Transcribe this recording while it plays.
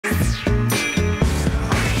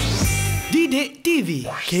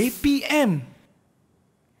DidikTV KPM.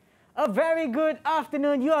 A very good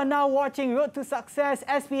afternoon. You are now watching Road to Success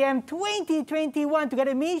SPM 2021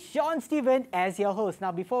 together with me, Sean Stephen, as your host.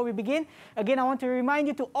 Now, before we begin, again, I want to remind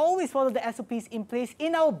you to always follow the SOPs in place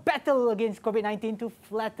in our battle against COVID-19 to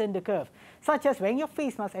flatten the curve, such as wearing your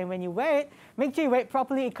face mask, and when you wear it, make sure you wear it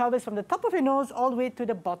properly. It covers from the top of your nose all the way to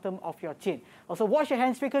the bottom of your chin. Also, wash your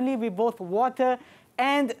hands frequently with both water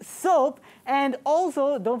and soap, and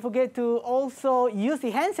also don't forget to also use the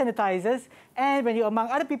hand sanitizers, and when you're among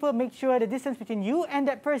other people, make sure the distance between you and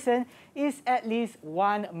that person is at least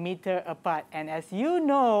 1 meter apart. And as you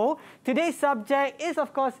know, today's subject is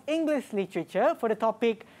of course English literature for the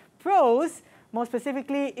topic prose. More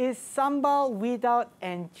specifically is Sambal without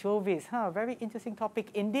anchovies. Very interesting topic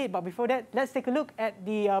indeed. But before that, let's take a look at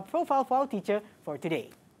the profile for our teacher for today.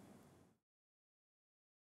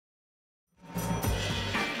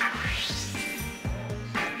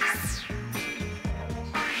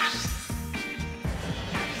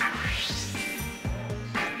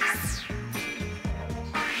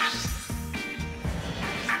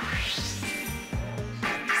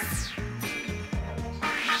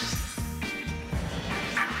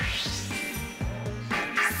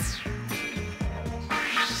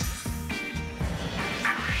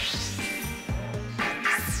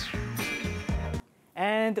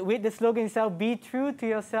 And with the slogan itself, be true to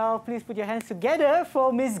yourself, please put your hands together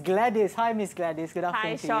for Miss Gladys. Hi, Miss Gladys. Good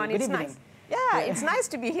afternoon. Hi, Sean. To you. Good it's evening. nice. Yeah, it's nice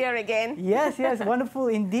to be here again. Yes, wonderful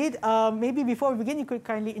indeed. Maybe before we begin, you could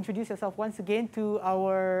kindly introduce yourself once again to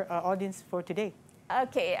our audience for today.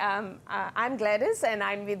 Okay, I'm Gladys and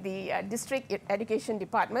I'm with the District Education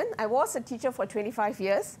Department. I was a teacher for 25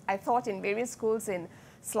 years. I taught in various schools in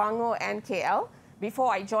Selangor and KL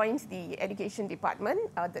before I joined the Education Department,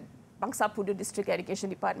 the Bangsa Pudu District Education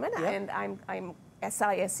Department, and I'm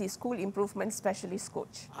SISC School Improvement Specialist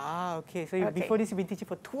Coach. Okay. So before this, you've been teaching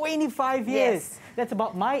for 25 years. Yes. That's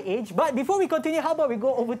about my age. But before we continue, how about we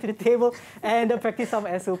go over to the table and practice some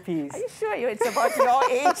SOPs? Are you sure it's about your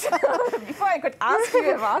age? Before I could ask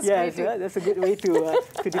you, I've asked you to. Yes, that's a good way to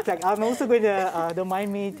deflect. I'm also going to, don't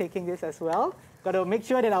mind me taking this as well. Got to make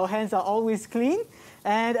sure that our hands are always clean.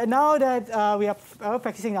 And now that we are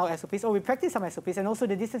practicing our SOPs, or we practice some SOPs, and also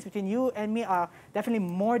the distance between you and me are definitely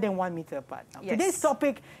more than 1 meter apart. Now, today's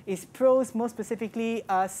topic is prose, more specifically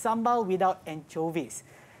Sambal without anchovies.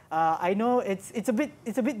 I know it's a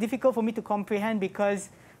bit difficult for me to comprehend, because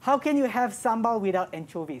how can you have Sambal without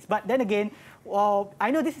anchovies? But then again, I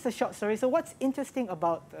know this is a short story, so what's interesting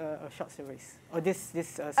about short stories, or this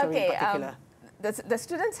story in particular? The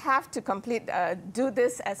students have to do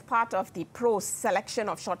this as part of the prose selection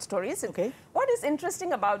of short stories. Okay. What is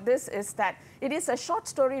interesting about this is that it is a short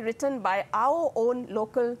story written by our own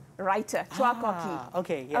local writer, Chua.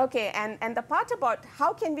 Okay, yeah. Okay, and the part about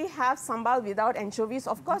how can we have Sambal without anchovies,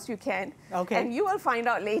 of course you can. Okay. And you will find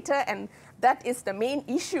out later, and that is the main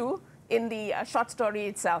issue in the short story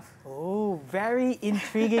itself. Oh, very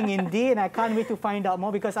intriguing indeed. And I can't wait to find out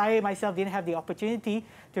more, because I myself didn't have the opportunity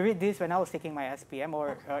to read this when I was taking my SPM,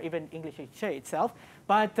 or even English literature itself.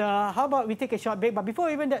 But how about we take a short break? But before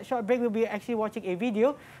even that short break, we'll be actually watching a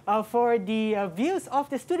video for the views of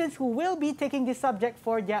the students who will be taking this subject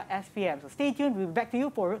for their SPM. So stay tuned. We'll be back to you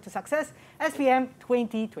for Road to Success SPM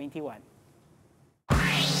 2021.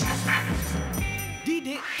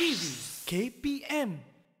 DidikTV KPM.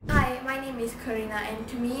 Hi, my name is Karina, and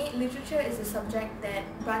to me, literature is a subject that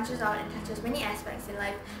branches out and touches many aspects in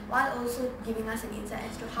life, while also giving us an insight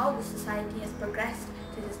as to how the society has progressed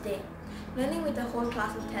to this day. Learning with a whole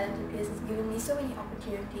class of talented peers has given me so many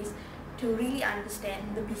opportunities to really understand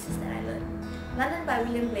the pieces that I learned. London by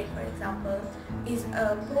William Blake, for example, is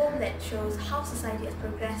a poem that shows how society has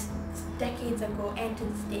progressed decades ago and to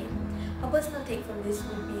this day. A personal take from this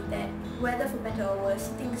would be that whether for better or worse,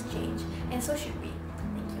 things change, and so should we.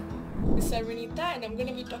 This is Renita, and I'm going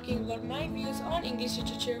to be talking about my views on English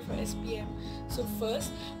literature for SPM. So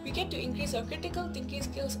first, we get to increase our critical thinking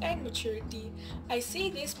skills and maturity. I say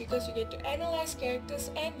this because we get to analyze characters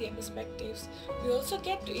and their perspectives. We also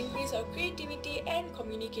get to increase our creativity and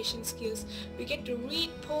communication skills. We get to read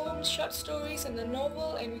poems, short stories, and a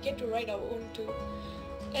novel, and we get to write our own too.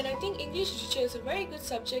 And I think English literature is a very good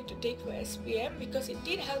subject to take for SPM, because it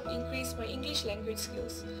did help increase my English language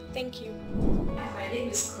skills. Thank you. My name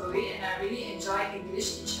is Chloe, and I really enjoy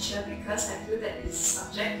English literature because I feel that it's a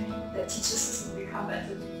subject that teaches us to become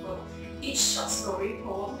better people. Each short story,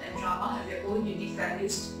 poem, and drama have their own unique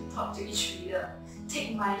values to be taught to each reader.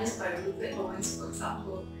 Take Minus by Rupert Owens, for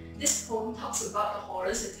example. This poem talks about the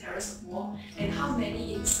horrors and terrors of war and how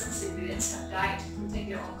many innocent civilians have died to protect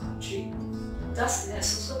their own country. Thus, it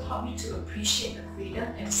has also taught me to appreciate the freedom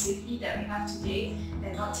and safety that we have today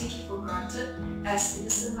and not take it for granted, as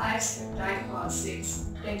innocent lives have died for our sakes.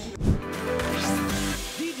 Thank you.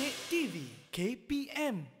 DidikTV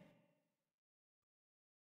KPM.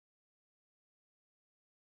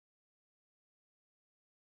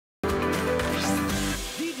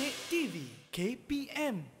 DidikTV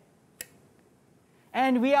KPM.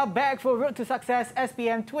 And we are back for Road to Success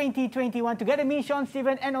SPM 2021 together, me, Sean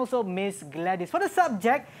Stephen, and also Miss Gladys. For the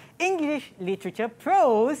subject, English Literature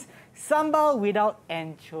Prose, Sambal without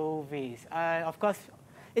Anchovies. Of course,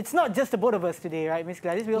 it's not just the both of us today, right, Miss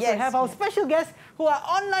Gladys? We also have our special guests who are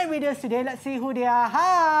online with us today. Let's see who they are.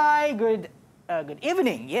 Hi, good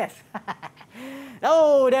evening. Yes.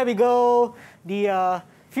 Oh, there we go. The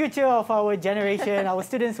future of our generation, our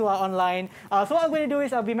students who are online. So what I'm going to do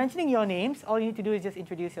is I'll be mentioning your names. All you need to do is just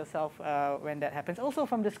introduce yourself when that happens. Also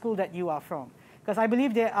from the school that you are from. Because I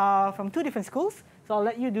believe they are from 2 different schools. So I'll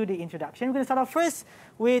let you do the introduction. We're going to start off first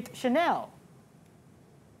with Chanel.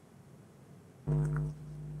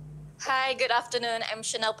 Hi, good afternoon. I'm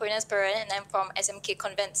Chanel Pernes-Perin and I'm from SMK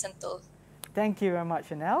Convent Sentul. Thank you very much,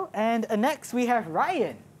 Chanel. And next we have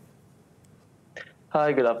Ryan.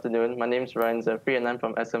 Hi, good afternoon. My name is Ryan Zafri and I'm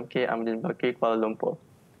from SMK Ahmadin Baki, Kuala Lumpur.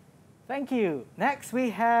 Thank you. Next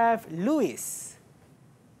we have Louis.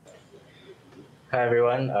 Hi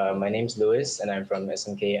everyone, my name is Louis and I'm from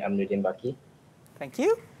SMK Ahmadin Baki. Thank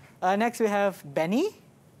you. Next we have Benny.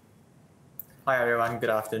 Hi everyone,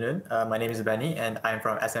 good afternoon. My name is Benny and I'm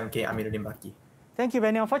from SMK Amiruddin Baki. Thank you,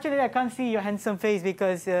 Benny. Unfortunately, I can't see your handsome face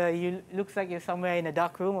because you looks like you're somewhere in a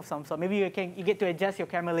dark room of some sort. Maybe you get to adjust your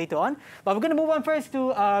camera later on. But we're going to move on first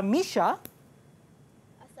to Misha.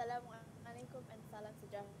 Assalamualaikum and salam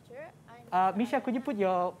sejahtera. Misha, could you put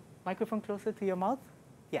your microphone closer to your mouth?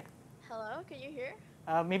 Yeah. Hello, can you hear?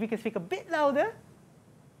 Maybe you can speak a bit louder.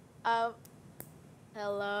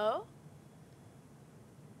 Hello.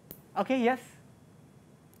 Okay, yes.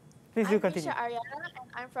 Please do continue. I'm Misha Ariana and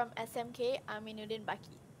I'm from SMK Aminuddin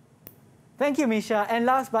Baki. Thank you, Misha. And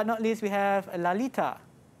last but not least, we have Lalita.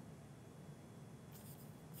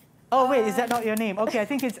 Oh, wait, is that not your name? Okay, I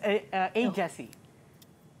think it's A. Jessie.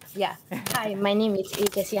 Yeah. Hi, my name is A.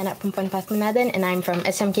 Jessie Anak Perempuan Pakunadan and I'm from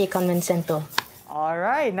SMK Convent Sentul. All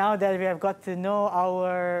right, now that we have got to know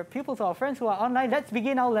our pupils, our friends who are online, let's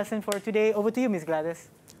begin our lesson for today. Over to you, Miss Gladys.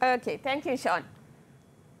 Okay, thank you, Sean.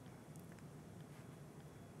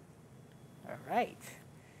 All right.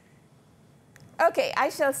 Okay, I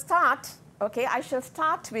shall start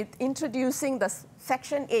with introducing the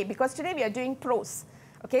section A because today we are doing prose.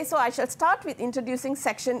 Okay, so I shall start with introducing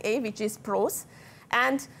section A, which is prose.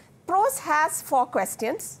 And prose has 4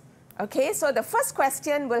 questions. Okay, so the first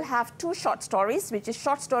question will have 2 short stories, which is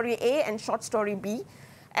short story A and short story B.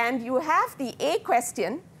 And you have the A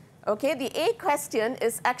question. Okay, the A question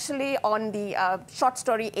is actually on the short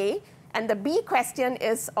story A, and the B question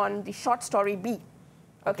is on the short story B.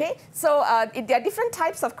 Okay, so there are different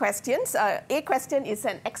types of questions. A question is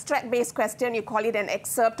an extract-based question. You call it an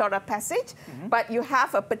excerpt or a passage, but you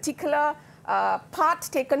have a particular part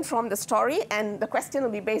taken from the story, and the question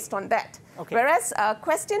will be based on that. Okay. Whereas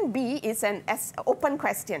question B is an open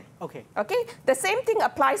question. Okay. Okay. The same thing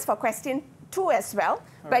applies for question 2 as well,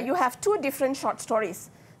 where you have 2 different short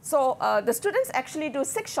stories. So the students actually do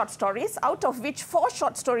 6 short stories, out of which 4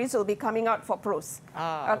 short stories will be coming out for prose.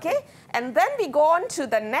 Okay? And then we go on to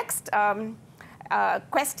the next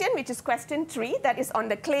question, which is question 3, that is on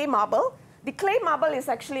the clay marble. The clay marble is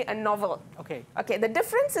actually a novel. Okay. Okay. The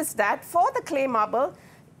difference is that for the clay marble,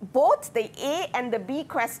 both the A and the B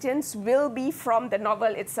questions will be from the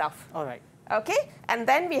novel itself. All right. Okay? And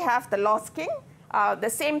then we have the Lost King. The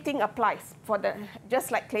same thing applies for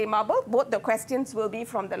just like clay marble, both the questions will be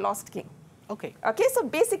from the Lost King. Okay. Okay, so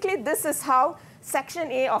basically this is how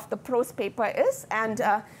section A of the prose paper is, and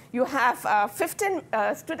you have 15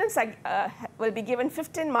 students will be given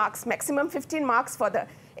 15 marks, maximum 15 marks for the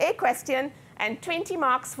A question and 20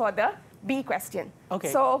 marks for the B question.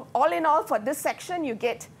 Okay. So all in all for this section you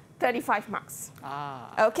get 35 marks.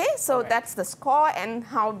 Okay, so that's the score and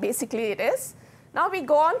how basically it is. Now we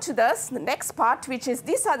go on to the next part, which is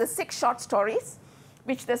these are the 6 short stories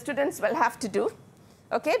which the students will have to do,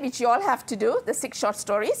 okay, which you all have to do, the 6 short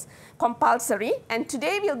stories, compulsory. And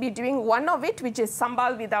today we'll be doing one of it, which is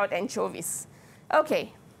Sambal without anchovies.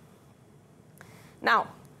 Okay. Now,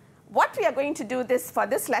 what we are going to do for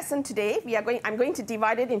this lesson today, I'm going to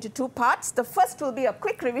divide it into 2 parts. The first will be a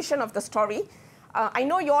quick revision of the story. I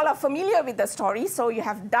know you all are familiar with the story, so you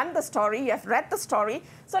have done the story, you have read the story.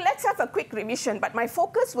 So let's have a quick revision, but my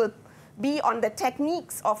focus will be on the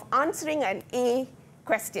techniques of answering an A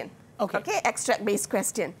question. Okay, extract-based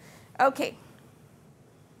question. Okay.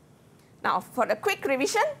 Now, for a quick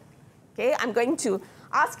revision, okay, I'm going to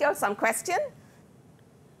ask you all some questions.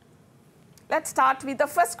 Let's start with the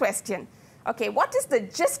first question. Okay, what is the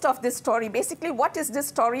gist of this story? Basically, what is this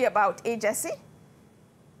story about, Jessie?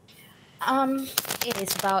 It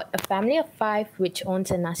is about a family of 5 which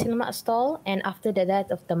owns a nasi lemak stall, and after the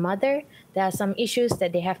death of the mother, there are some issues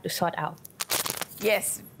that they have to sort out.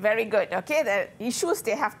 Yes, very good. Okay, the issues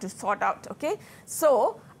they have to sort out. Okay,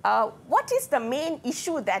 so what is the main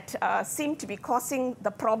issue that seemed to be causing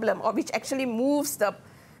the problem, or which actually moves the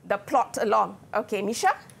plot along? Okay,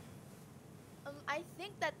 Misha? I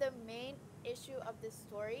think that the main issue of this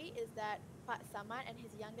story is that Pak Samad and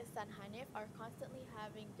his youngest son Hanif are constantly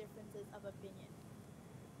having differences of opinion.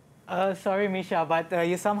 Sorry, Misha, but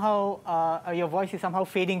you somehow, your voice is somehow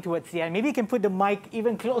fading towards the end. Maybe you can put the mic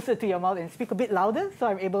even closer to your mouth and speak a bit louder, so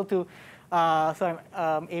I'm able to,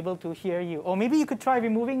 able to hear you. Or maybe you could try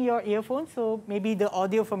removing your earphones, so maybe the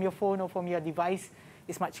audio from your phone or from your device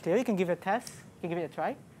is much clearer. You can give it a test. You can give it a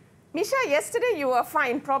try. Misha, yesterday you were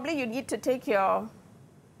fine. Probably you need to take your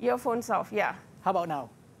earphones off. Yeah. How about now?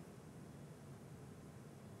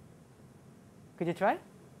 Could you try?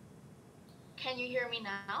 Can you hear me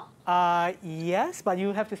now? Yes, but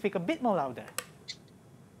you have to speak a bit more louder.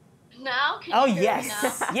 Now? Can you hear me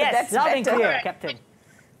now? Yes, That's loud and better. clear, Captain.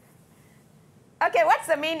 Okay, what's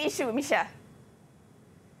the main issue, Misha?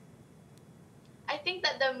 I think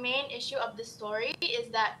that the main issue of the story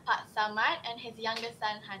is that Pak Samad and his youngest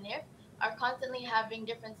son Hanif are constantly having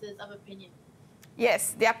differences of opinion.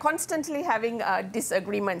 Yes, they are constantly having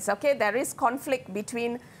disagreements. Okay, there is conflict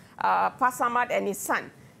between Pak Samad and his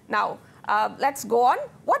son. Now, let's go on.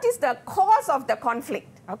 What is the cause of the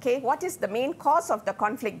conflict? Okay, what is the main cause of the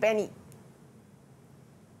conflict, Benny?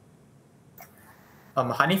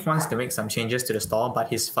 Hanif wants to make some changes to the stall, but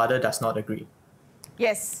his father does not agree.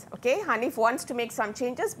 Yes, okay, Hanif wants to make some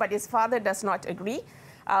changes, but his father does not agree.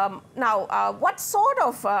 Now, what sort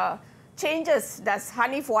of changes does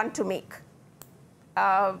Hanif want to make?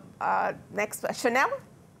 Next, Chanel?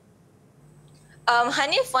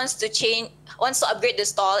 Hanif wants to upgrade the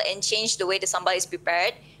stall and change the way the sambal is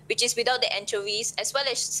prepared, which is without the anchovies, as well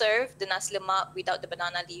as serve the nasi lemak without the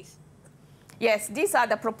banana leaf. Yes, these are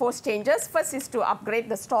the proposed changes. First is to upgrade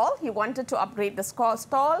the stall. He wanted to upgrade the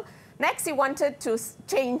stall. Next, he wanted to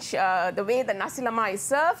change the way the nasi lemak is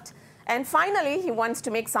served. And finally, he wants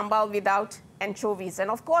to make sambal without anchovies.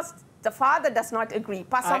 And of course, the father does not agree.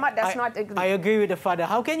 Pak Samad does not agree. I agree with the father.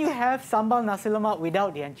 How can you have sambal nasi lemak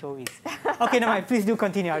without the anchovies? Okay, no mind. Please do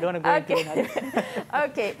continue. I don't want to go into another.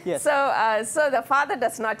 Okay. Yes. So the father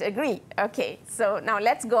does not agree. Okay. So now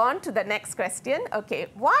let's go on to the next question. Okay.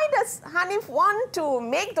 Why does Hanif want to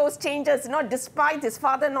make those changes, despite his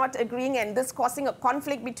father not agreeing and this causing a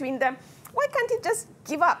conflict between them? Why can't he just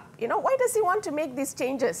give up? Why does he want to make these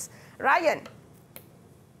changes? Ryan?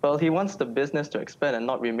 Well, he wants the business to expand and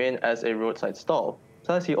not remain as a roadside stall.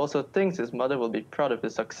 Plus, he also thinks his mother will be proud of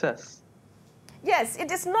his success. Yes, it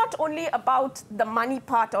is not only about the money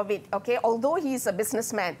part of it, okay? Although he is a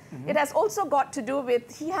businessman, it has also got to do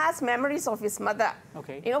with he has memories of his mother.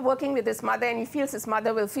 Okay. Working with his mother, and he feels his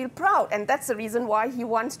mother will feel proud, and that's the reason why he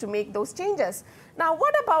wants to make those changes. Now,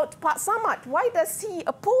 what about Pak Samad? Why does he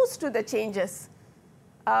oppose to the changes?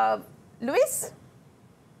 Luis?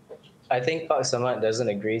 I think Pak Samad doesn't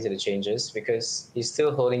agree to the changes because he's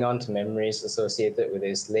still holding on to memories associated with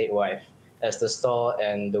his late wife, as the stall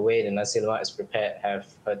and the way the nasi lemak is prepared have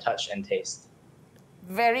her touch and taste.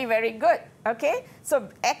 Very, very good. Okay, so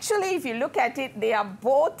actually, if you look at it, they are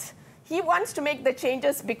both. He wants to make the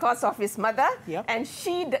changes because of his mother, and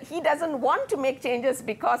he doesn't want to make changes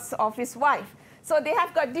because of his wife. So they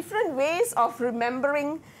have got different ways of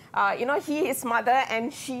remembering. He his mother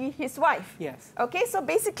and she his wife. Yes. Okay, so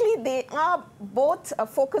basically they are both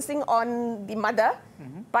focusing on the mother,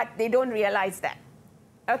 but they don't realize that.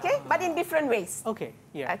 Okay, but in different ways. Okay,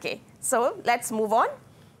 yeah. Okay, so let's move on.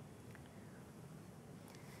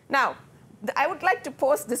 Now, I would like to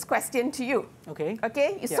pose this question to you. Okay.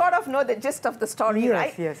 Okay, you sort of know the gist of the story,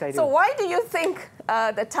 right? Yes, I do. So why do you think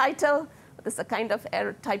the title, there's a kind of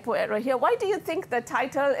typo error here, why do you think the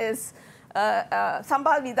title is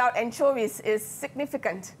Sambal without anchovies is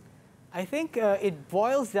significant? I think it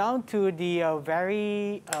boils down to the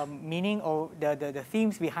very meaning or the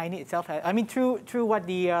themes behind it itself. I mean, through what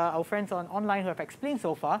our friends online who have explained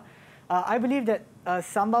so far, I believe that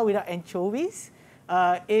Sambal without anchovies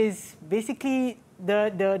is basically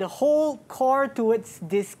the whole core towards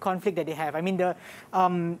this conflict that they have. I mean,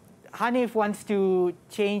 Hanif wants to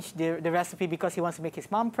change the recipe because he wants to make his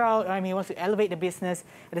mom proud. I mean, he wants to elevate the business.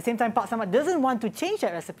 At the same time, Pak Samad doesn't want to change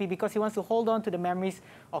that recipe because he wants to hold on to the memories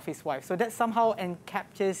of his wife. So that somehow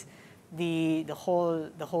captures the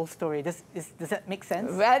whole story. Does that make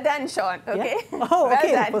sense? Well done, Sean. Okay. Yeah? Oh, well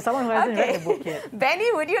okay. Done. For someone who hasn't read the book yet.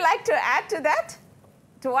 Benny, would you like to add to that?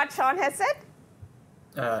 To what Sean has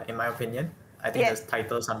said? In my opinion, I think the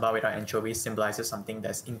title Sambal without anchovies symbolizes something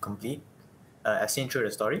that's incomplete. As seen through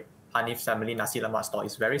the story, Hanif's family nasi lemak stall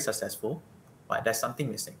is very successful, but there's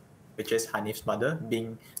something missing, which is Hanif's mother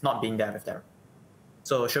not being there with them.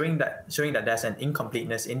 So showing that there's an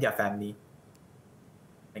incompleteness in their family.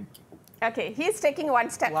 Thank you. Okay, he's taking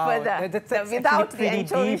one step further. That's without the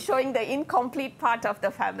anchovy showing the incomplete part of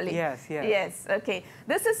the family. Yes, yes. Yes, okay.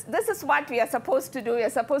 This is what we are supposed to do. We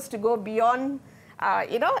are supposed to go beyond,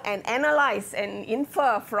 and analyze and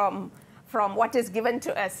infer from what is given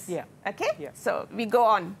to us. Yeah. Okay? Yeah. So we go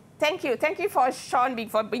on. Thank you. Thank you for Sean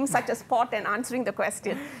for being such a sport and answering the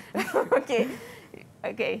question. Okay.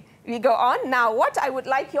 Okay. We go on. Now, what I would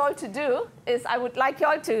like you all to do is I would like you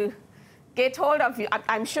all to get hold of you.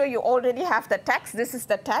 I'm sure you already have the text. This is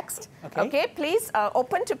the text. Okay. Please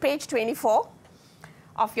open to page 24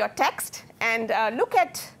 of your text and look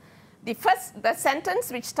at the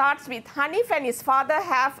sentence which starts with Hanif and his father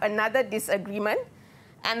have another disagreement.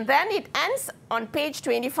 And then it ends on page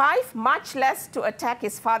 25, much less to attack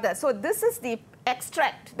his father. So this is the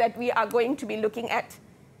extract that we are going to be looking at.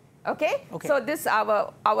 Okay? So this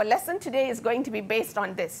our lesson today is going to be based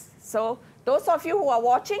on this. So those of you who are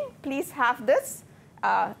watching, please have this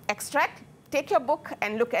extract. Take your book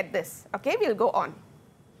and look at this. Okay, we'll go on.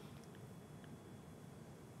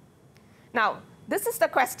 Now, this is the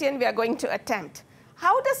question we are going to attempt.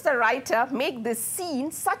 How does the writer make this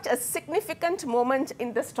scene such a significant moment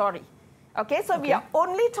in the story? Okay, so we are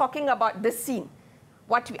only talking about this scene.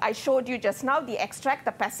 What I showed you just now, the extract,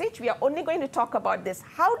 the passage, we are only going to talk about this.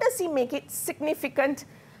 How does he make it significant,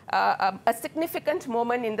 a significant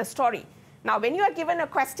moment in the story? Now, when you are given a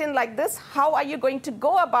question like this, how are you going to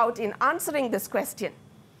go about in answering this question?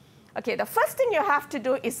 Okay, the first thing you have to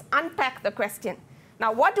do is unpack the question.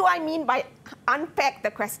 Now, what do I mean by unpack the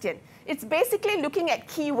question? It's basically looking at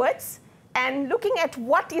keywords and looking at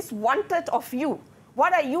what is wanted of you.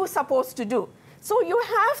 What are you supposed to do? So you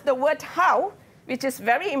have the word how, which is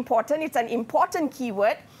very important. It's an important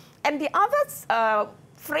keyword. And the other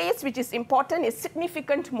phrase which is important is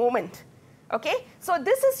significant moment. Okay? So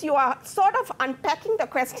this is, you are sort of unpacking the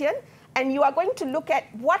question, and you are going to look at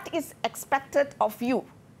what is expected of you.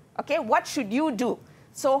 Okay? What should you do?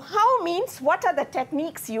 So how means what are the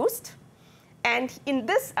techniques used? And in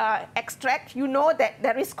this extract, you know that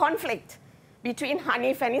there is conflict between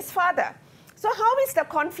Hanif and his father. So how is the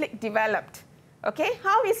conflict developed? Okay?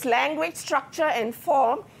 How is language, structure, and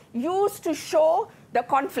form used to show the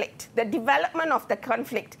conflict, the development of the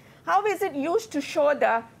conflict? How is it used to show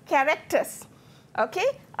the characters? Okay?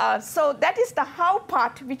 So that is the how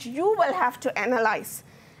part which you will have to analyze.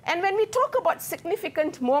 And when we talk about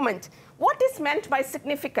significant moment, what is meant by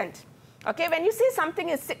significant? Okay, when you say something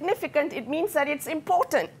is significant, it means that it's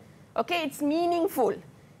important. Okay, it's meaningful.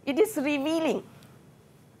 It is revealing.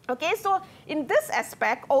 Okay, so in this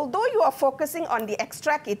aspect, although you are focusing on the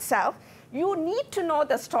extract itself, you need to know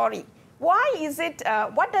the story. Why is it,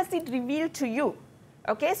 what does it reveal to you?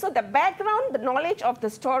 Okay, so the background, the knowledge of the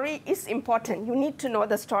story is important. You need to know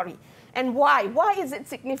the story. And why? Why is it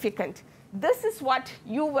significant? This is what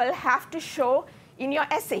you will have to show in your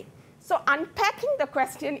essay. So unpacking the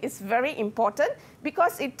question is very important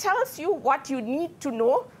because it tells you what you need to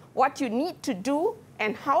know, what you need to do,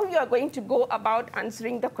 and how you are going to go about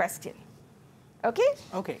answering the question. Okay?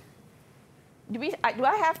 Okay. Do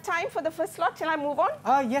I have time for the first slot? Shall I move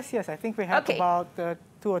on? Yes. I think we have about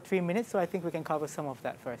 2 or 3 minutes, so I think we can cover some of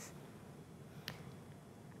that first.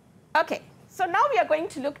 Okay. So now we are going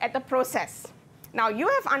to look at the process. Now, you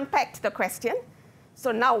have unpacked the question.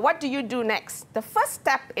 So now what do you do next? The first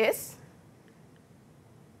step is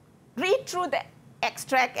read through the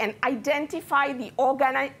extract and identify the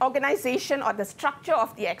organization or the structure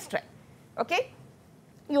of the extract. Okay?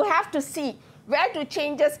 You have to see where do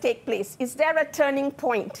changes take place. Is there a turning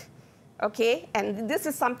point? Okay? And this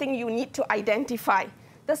is something you need to identify.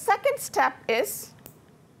 The second step is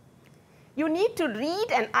you need to read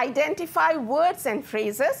and identify words and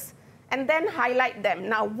phrases and then highlight them.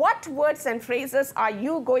 Now, what words and phrases are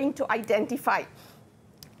you going to identify?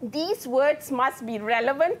 These words must be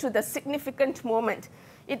relevant to the significant moment.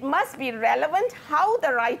 It must be relevant how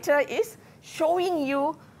the writer is showing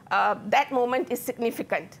you that moment is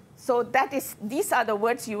significant. So these are the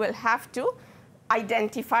words you will have to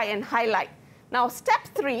identify and highlight. Now, step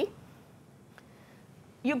 3,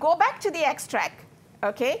 you go back to the extract,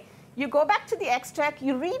 okay? You go back to the extract,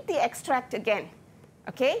 you read the extract again.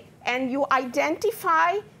 Okay? And you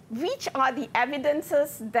identify which are the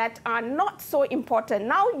evidences that are not so important.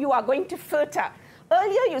 Now you are going to filter.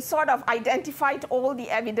 Earlier you sort of identified all the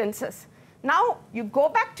evidences. Now you go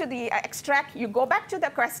back to the extract, you go back to the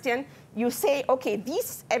question, you say, okay,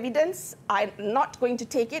 these evidence, I'm not going to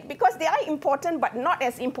take it because they are important, but not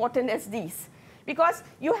as important as these. Because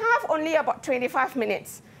you have only about 25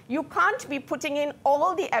 minutes. You can't be putting in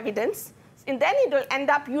all the evidence, and then it will end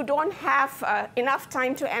up you don't have enough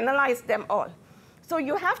time to analyze them all. So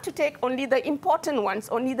you have to take only the important ones,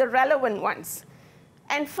 only the relevant ones.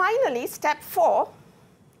 And finally, step 4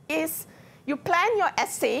 is you plan your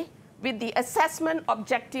essay with the assessment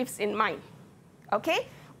objectives in mind. Okay?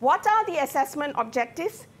 What are the assessment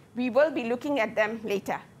objectives? We will be looking at them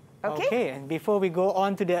later. Okay? Okay, and before we go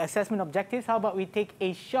on to the assessment objectives, how about we take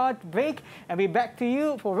a short break and be back to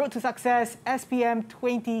you for Road to Success SPM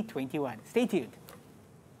 2021. Stay tuned.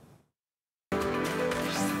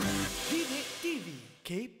 DidikTV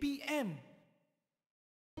KPM.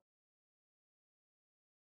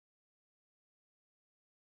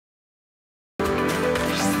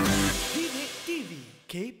 DidikTV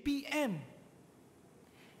KPM.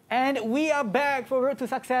 And we are back for Road to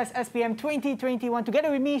Success SPM 2021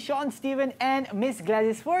 together with me, Sean Stephen, and Miss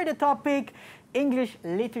Gladys for the topic English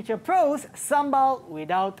Literature Prose, Sambal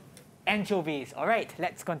without anchovies. All right,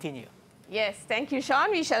 let's continue. Yes, thank you,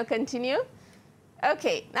 Sean. We shall continue.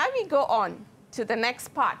 Okay, now we go on to the next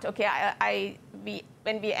part. Okay,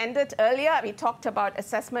 when we ended earlier, we talked about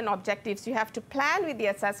assessment objectives. You have to plan with the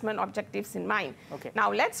assessment objectives in mind. Okay.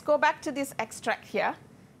 Now let's go back to this extract here.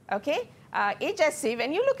 Okay. HSC,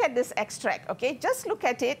 when you look at this extract, okay, just look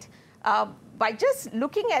at it. By just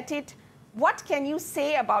looking at it, what can you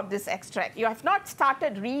say about this extract? You have not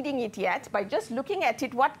started reading it yet. By just looking at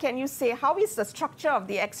it, what can you say? How is the structure of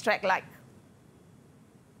the extract like?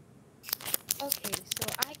 Okay, so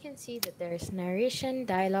I can see that there's narration,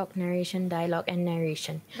 dialogue, and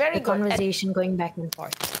narration. Very the good. Conversation going back and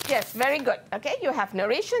forth. Yes, very good. Okay, you have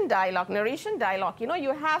narration, dialogue. You know,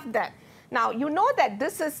 you have that. Now, you know that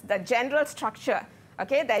this is the general structure.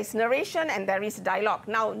 Okay, there is narration and there is dialogue.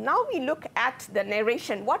 Now we look at the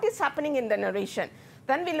narration. What is happening in the narration?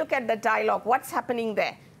 Then we look at the dialogue. What's happening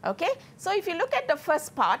there? Okay, so if you look at the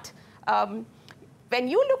first part, when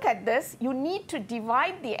you look at this, you need to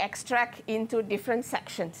divide the extract into different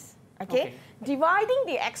sections. Okay? Dividing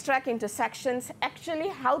the extract into sections actually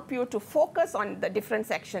help you to focus on the different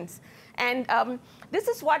sections. And this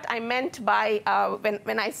is what I meant by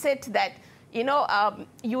when I said that, you know,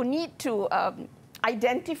 you need to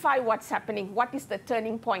identify what's happening, what is the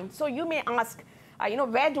turning point. So you may ask, you know,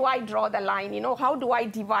 where do I draw the line? You know, how do I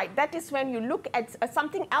divide? That is when you look at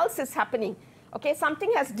something else is happening. Okay, something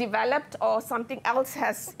has developed or something else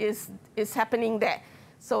is happening there.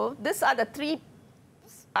 So these are the three.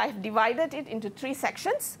 I've divided it into 3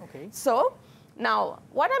 sections. Okay. So now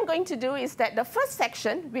what I'm going to do is that the first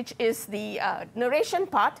section, which is the narration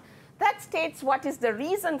part, that states what is the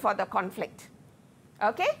reason for the conflict.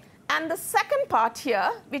 Okay? And the second part here,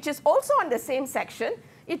 which is also on the same section,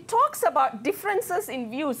 it talks about differences in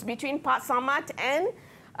views between Pak Samad and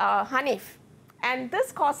Hanif. And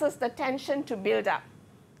this causes the tension to build up.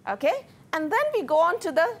 Okay? And then we go on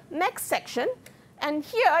to the next section. And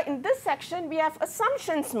here, in this section, we have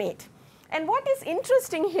assumptions made. And what is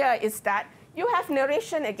interesting here is that you have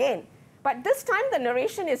narration again. But this time, the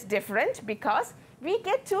narration is different because we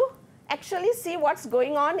get to actually see what's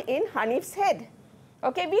going on in Hanif's head.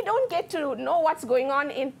 Okay, we don't get to know what's going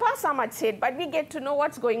on in Pa Samad's head, but we get to know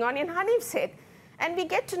what's going on in Hanif's head. And we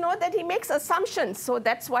get to know that he makes assumptions, so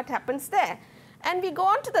that's what happens there. And we go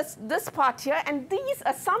on to this part here, and these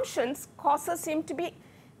assumptions causes him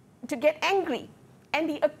to get angry. And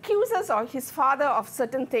he accuses his father of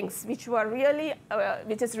certain things, which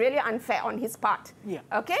is really unfair on his part. Yeah.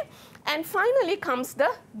 Okay? And finally comes the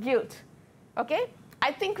guilt. Okay?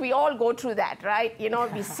 I think we all go through that, right? You know,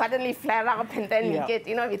 we suddenly flare up and then we get,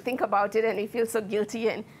 you know, we think about it and we feel so guilty.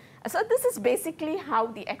 And so this is basically how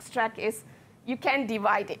the extract is. You can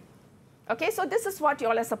divide it. Okay? So this is what you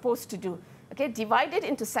all are supposed to do. Okay? Divide it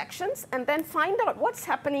into sections and then find out what's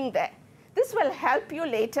happening there. This will help you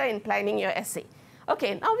later in planning your essay.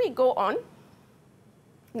 Okay, now we go on.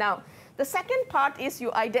 Now, the second part is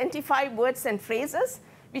you identify words and phrases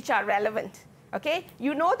which are relevant. Okay,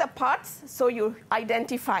 you know the parts, so you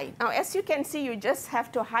identify. Now, as you can see, you just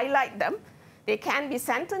have to highlight them. They can be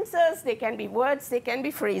sentences, they can be words, they can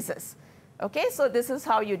be phrases. Okay, so this is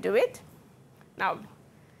how you do it. Now,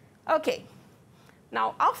 okay.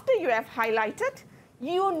 Now, after you have highlighted,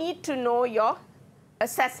 you need to know your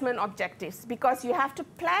assessment objectives because you have to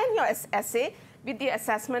plan your essay with the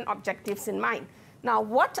assessment objectives in mind. Now,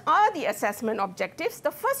 what are the assessment objectives?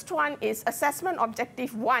 The first one is assessment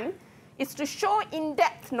objective 1 is to show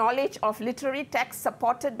in-depth knowledge of literary text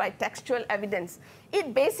supported by textual evidence.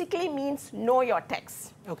 It basically means know your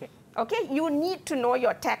text. Okay. Okay, you need to know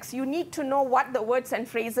your text. You need to know what the words and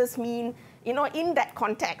phrases mean, you know, in that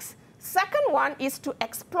context. Second one is to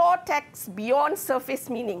explore text beyond surface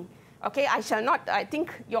meaning. Okay, I shall not, I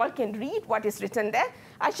think you all can read what is written there.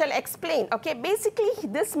 I shall explain. Okay, basically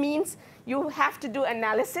this means you have to do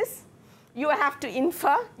analysis, you have to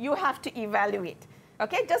infer, you have to evaluate.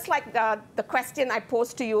 Okay, just like the question I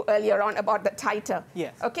posed to you earlier on about the title.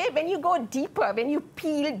 Yes. Okay, when you go deeper, when you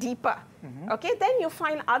peel deeper, okay, then you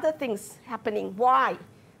find other things happening. Why?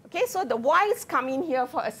 Okay, so the whys come in here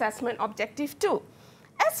for assessment objective 2.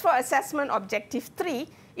 As for assessment objective 3,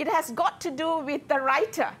 it has got to do with the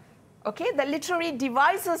writer. Okay, the literary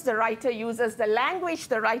devices the writer uses, the language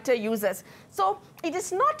the writer uses. So it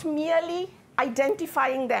is not merely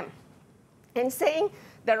identifying them and saying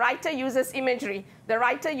the writer uses imagery, the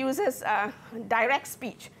writer uses direct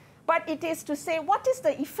speech, but it is to say what is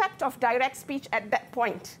the effect of direct speech at that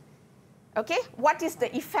point. Okay, what is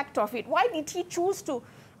the effect of it? Why did he choose to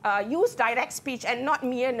use direct speech and not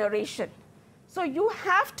mere narration? So you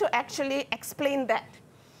have to actually explain that.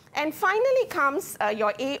 And finally comes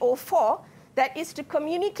your AO4, that is to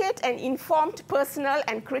communicate an informed, personal,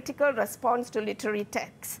 and critical response to literary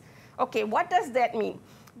text. Okay, what does that mean?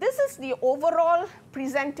 This is the overall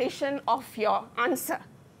presentation of your answer,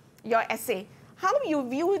 your essay. How you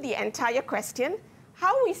view the entire question,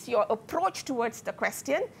 how is your approach towards the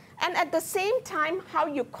question, and at the same time, how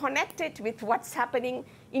you connect it with what's happening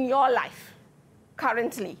in your life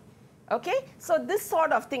currently. Okay, so this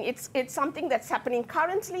sort of thing, it's something that's happening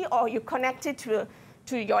currently, or you connect it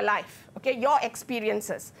to your life, okay, your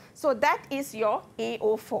experiences. So that is your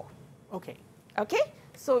AO4. Okay. Okay,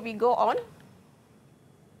 so we go on.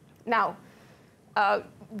 Now,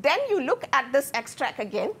 then you look at this extract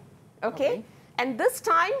again, okay? And this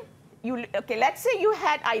time, okay, let's say you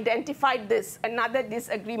had identified this, another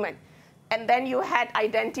disagreement, and then you had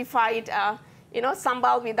identified you know,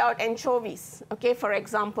 sambal without anchovies, okay, for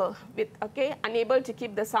example, with, okay, unable to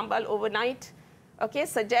keep the sambal overnight, okay,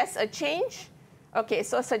 suggest a change, okay,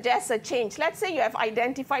 so suggest a change. Let's say you have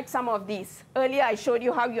identified some of these. Earlier I showed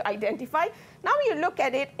you how you identify. Now you look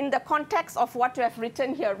at it in the context of what you have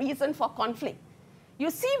written here, reason for conflict. You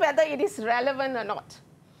see whether it is relevant or not.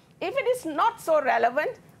 If it is not so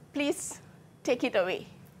relevant, please take it away,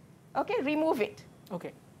 okay, remove it.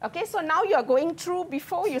 Okay. Okay, so now you are going through,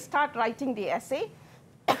 before you start writing the essay,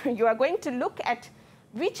 you are going to look at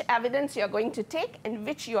which evidence you are going to take and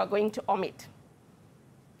which you are going to omit.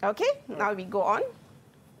 Okay, now we go on.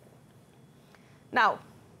 Now,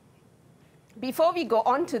 before we go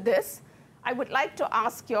on to this, I would like to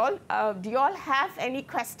ask you all, do you all have any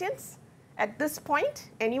questions at this point?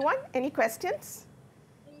 Anyone? Any questions?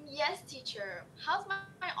 Yes, teacher. How's my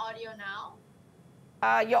audio now?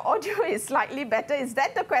 Your audio is slightly better. Is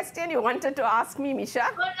that the question you wanted to ask me, Misha?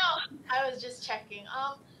 Oh, no, I was just checking.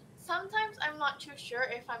 Sometimes I'm not too sure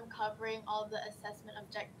if I'm covering all the assessment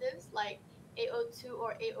objectives, like AO2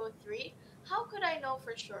 or AO3. How could I know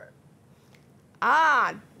for sure?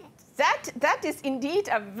 That is indeed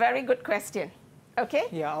a very good question. Okay?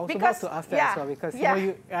 Yeah, I was about to ask that as well, because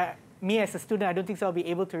you know, me as a student, I don't think so I'll be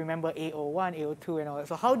able to remember AO1, AO2 and all that.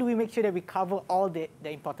 So how do we make sure that we cover all the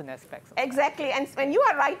important aspects? Exactly. And when you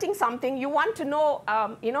are writing something, you want to know,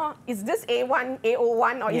 you know, is this A1,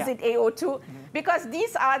 AO1, or is it AO2? Because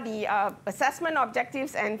these are the assessment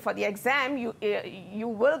objectives, and for the exam, you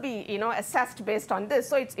will be, you know, assessed based on this.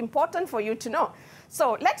 So it's important for you to know.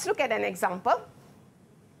 So let's look at an example.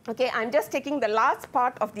 Okay, I'm just taking the last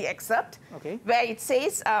part of the excerpt, where it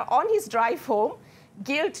says, on his drive home,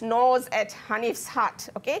 guilt gnaws at Hanif's heart.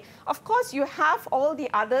 Okay, of course you have all the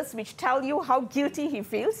others which tell you how guilty he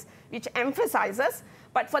feels, which emphasizes,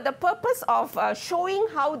 but for the purpose of showing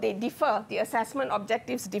how they differ, the assessment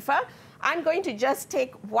objectives differ, I'm going to just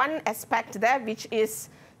take one aspect there, which is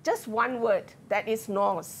just one word, that is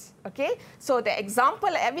gnaws. Okay, so the example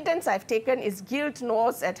evidence I've taken is guilt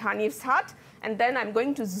gnaws at Hanif's heart, and then I'm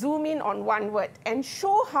going to zoom in on one word and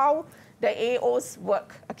show how the AOs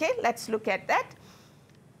work. Okay, let's look at that.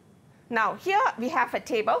 Now, here we have a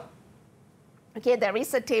table. Okay, there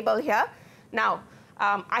is a table here. Now,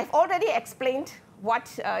 I've already explained what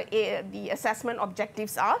the assessment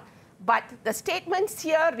objectives are, but the statements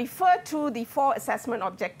here refer to the 4 assessment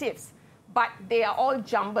objectives, but they are all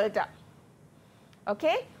jumbled up.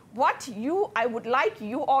 Okay, what I would like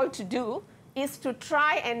you all to do is to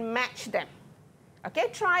try and match them. Okay,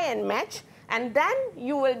 try and match, and then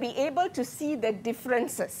you will be able to see the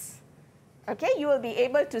differences. Okay, you will be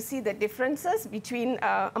able to see the differences between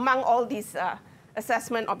among all these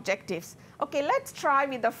assessment objectives. Okay, let's try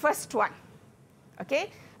with the first one. Okay,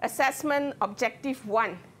 assessment objective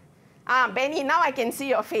 1. Benny, now I can see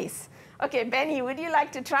your face. Okay, Benny, would you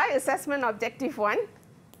like to try assessment objective 1?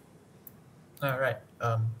 All right.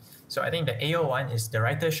 So I think the AO1 is the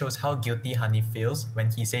writer shows how guilty Hanif feels when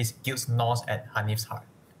he says guilt gnaws at Hanif's heart.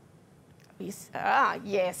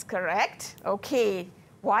 Yes, correct. Okay.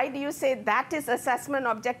 Why do you say that is assessment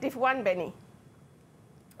objective 1, Benny?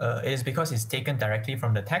 It is because it's taken directly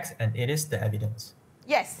from the text and it is the evidence.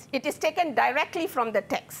 Yes, it is taken directly from the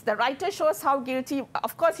text. The writer shows how guilty.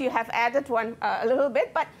 Of course, you have added one a little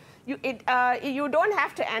bit, but you don't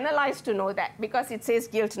have to analyze to know that because it says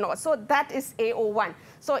guilt no. So that is AO1.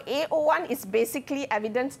 So AO1 is basically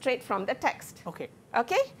evidence straight from the text. Okay.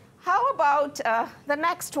 Okay. How about the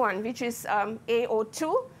next one, which is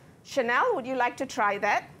AO2? Chanel, would you like to try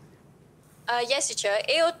that? Yes, teacher.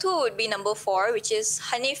 AO2 would be number 4, which is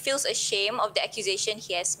Hanif feels ashamed of the accusation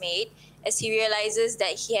he has made as he realizes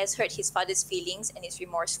that he has hurt his father's feelings and is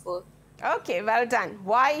remorseful. Okay, well done.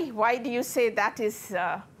 Why do you say that is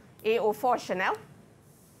AO4, Chanel?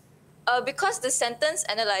 Because the sentence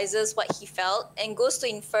analyzes what he felt and goes to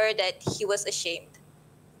infer that he was ashamed.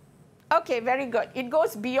 Okay, very good. It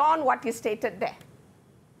goes beyond what is stated there.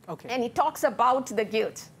 Okay. And it talks about the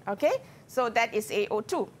guilt. Okay, so that is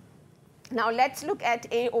AO2. Now let's look at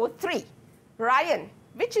AO3. Ryan,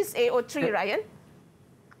 which is AO3, Ryan?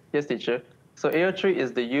 Yes, teacher. So AO3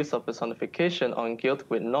 is the use of personification on guilt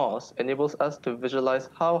with gnaws enables us to visualize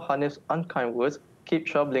how Hanif's unkind words keep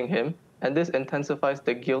troubling him, and this intensifies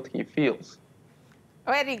the guilt he feels.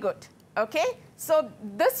 Very good. Okay, so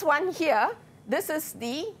this one here, this is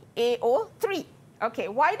the AO3. Okay,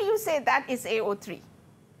 why do you say that is AO3?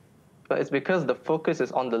 But it's because the focus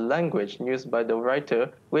is on the language used by the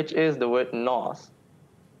writer, which is the word gnaws.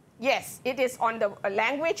 Yes, it is on the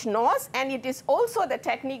language gnaws, and it is also the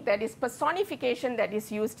technique that is personification that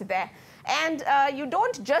is used there. And you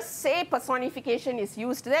don't just say personification is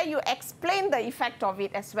used there, you explain the effect of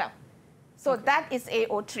it as well. So that is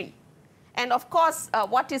AO3. And of course,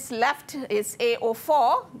 what is left is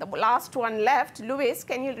AO4, the last one left. Louis,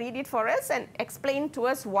 can you read it for us and explain to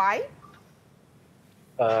us why?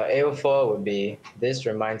 AO4 would be, this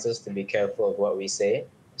reminds us to be careful of what we say,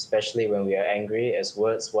 especially when we are angry, as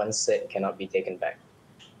words once said cannot be taken back.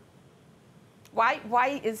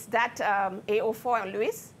 Why is that AO4,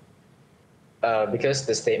 Louis? Because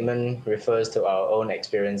the statement refers to our own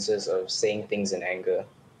experiences of saying things in anger.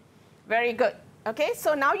 Very good. Okay,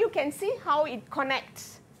 so now you can see how it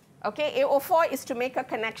connects. Okay, AO4 is to make a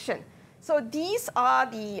connection. So these are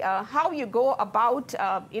the how you go about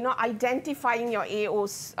identifying your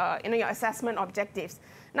AOs, your assessment objectives.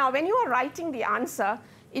 Now, when you are writing the answer,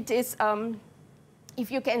 it is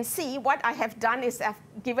if you can see what I have done is I've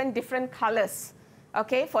given different colors,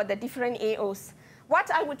 okay, for the different AOs.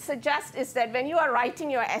 What I would suggest is that when you are writing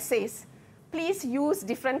your essays, please use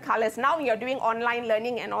different colors. Now you're doing online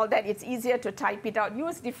learning and all that, it's easier to type it out.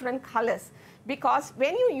 Use different colors. Because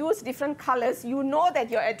when you use different colors, you know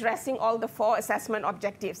that you're addressing all the 4 assessment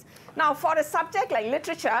objectives. Now, for a subject like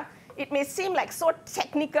literature, it may seem like so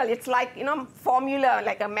technical. It's like, formula,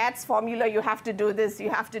 like a maths formula. You have to do this, you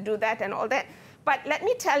have to do that, and all that. But let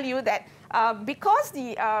me tell you that because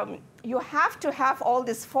you have to have all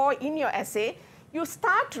these 4 in your essay, you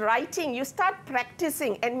start writing, you start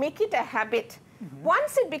practicing, and make it a habit. Mm-hmm.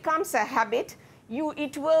 Once it becomes a habit,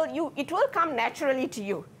 it will come naturally to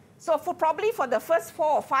you. So probably for the first 4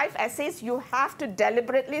 or 5 essays, you have to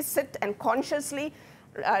deliberately sit and consciously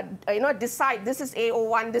decide this is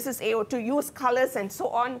AO1, this is AO2, use colors and so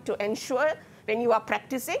on to ensure when you are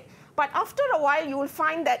practicing. But after a while, you will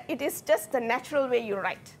find that it is just the natural way you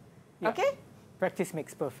write. Yeah. Okay? Practice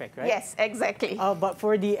makes perfect, right? Yes, exactly. But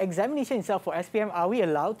for the examination itself for SPM, are we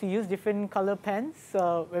allowed to use different color pens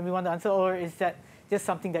when we want to answer, or is that just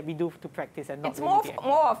something that we do to practice and not it's really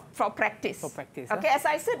more for practice. For practice. Okay, as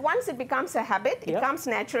I said, once it becomes a habit, it comes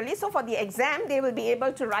naturally. So for the exam, they will be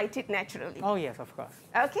able to write it naturally. Oh, yes, of course.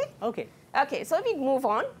 Okay? Okay. Okay, so we move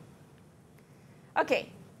on. Okay,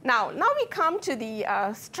 now we come to the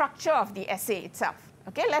structure of the essay itself.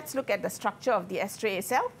 Okay, let's look at the structure of the essay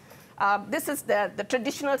itself. This is the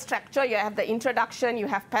traditional structure. You have the introduction, you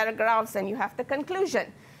have paragraphs, and you have the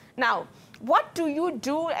conclusion. Now, what do you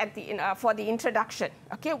do at for the introduction?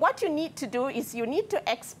 Okay, what you need to do is you need to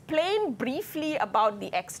explain briefly about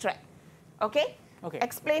the extract. Okay? Okay.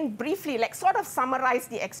 Explain briefly, like sort of summarize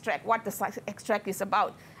the extract, what the extract is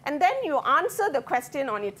about. And then you answer the question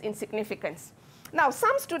on its insignificance. Now,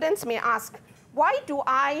 some students may ask, why do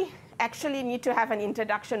I actually need to have an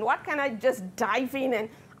introduction? What can I just dive in and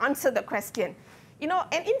answer the question? You know,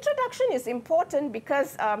 an introduction is important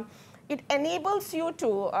because it enables you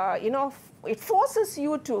to, it forces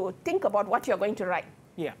you to think about what you're going to write.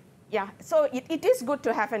 Yeah. Yeah, so it is good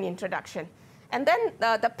to have an introduction. And then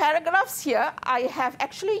the paragraphs here, I have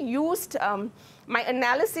actually used my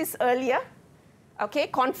analysis earlier, okay,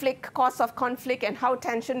 conflict, cause of conflict, and how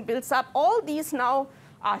tension builds up. All these now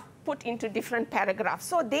are put into different paragraphs.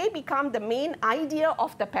 So they become the main idea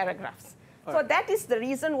of the paragraphs. So that is the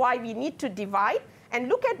reason why we need to divide and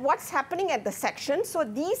look at what's happening at the section. So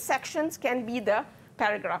these sections can be the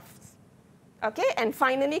paragraphs. Okay, and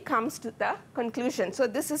finally comes to the conclusion. So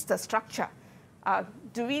this is the structure.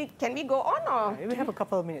 Can we go on? Or we have a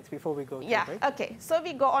couple of minutes before we go. Yeah, okay. So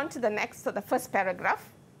we go on to the next, so the first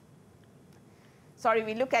paragraph. Sorry,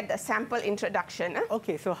 we look at the sample introduction.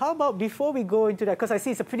 Okay, so how about before we go into that, because I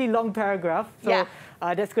see it's a pretty long paragraph, so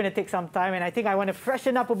that's going to take some time, and I think I want to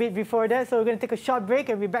freshen up a bit before that, so we're going to take a short break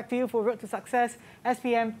and we'll be back to you for Road to Success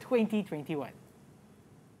SPM 2021.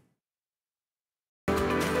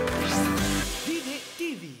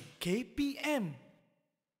 DidikTV KPM.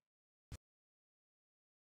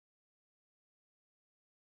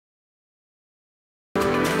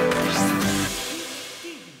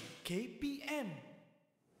 KPM.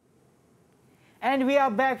 And we are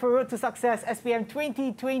back for Road to Success SPM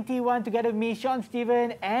 2021 together with me, Sean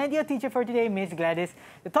Stephen, and your teacher for today, Miss Gladys.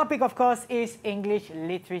 The topic, of course, is English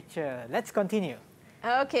literature. Let's continue.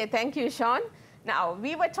 Okay, thank you, Sean. Now,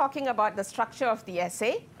 we were talking about the structure of the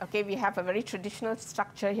essay. Okay, we have a very traditional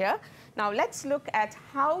structure here. Now, let's look at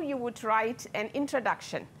how you would write an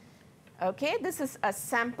introduction. Okay, this is a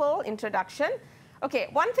sample introduction. Okay,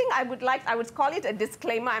 one thing I would call it a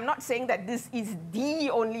disclaimer. I'm not saying that this is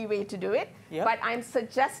the only way to do it, but I'm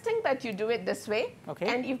suggesting that you do it this way. Okay.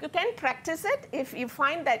 And if you can practice it, if you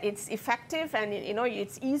find that it's effective and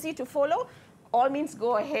it's easy to follow, all means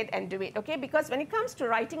go ahead and do it, okay? Because when it comes to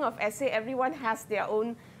writing of essay, everyone has their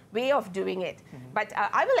own way of doing it. But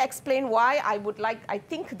I will explain why I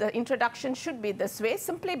think the introduction should be this way,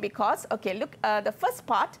 simply because, okay, look, the first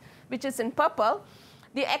part, which is in purple,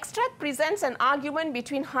 the extract presents an argument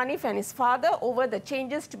between Hanif and his father over the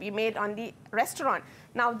changes to be made on the restaurant.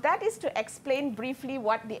 Now, that is to explain briefly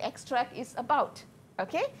what the extract is about,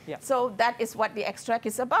 okay? Yeah. So that is what the extract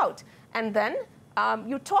is about. And then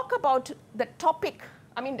you talk about the topic,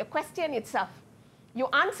 the question itself. You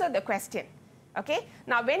answer the question, okay?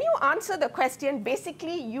 Now, when you answer the question,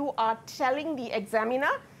 basically you are telling the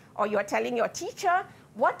examiner or you are telling your teacher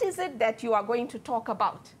what is it that you are going to talk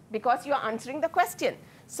about, because you are answering the question.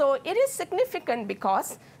 So it is significant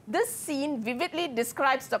because this scene vividly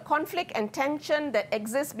describes the conflict and tension that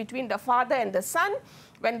exists between the father and the son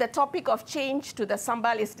when the topic of change to the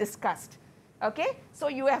Sambal is discussed. Okay, so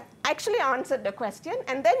you have actually answered the question,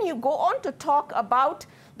 and then you go on to talk about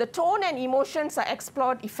the tone and emotions are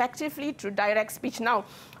explored effectively through direct speech. Now,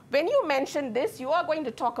 when you mention this, you are going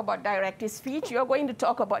to talk about directive speech, you are going to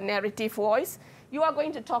talk about narrative voice, you are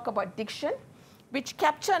going to talk about diction, which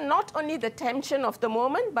capture not only the tension of the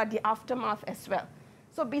moment, but the aftermath as well.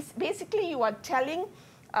 So basically, you are telling,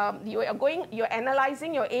 you're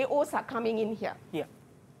analyzing, your AOs are coming in here. Yeah.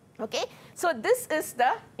 Okay, so this is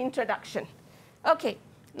the introduction. Okay,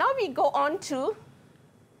 now we go on to,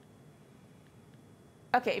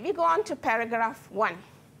 paragraph 1.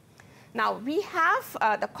 Now, we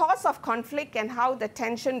have the cause of conflict and how the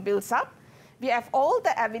tension builds up. We have all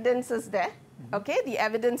the evidences there. Okay, the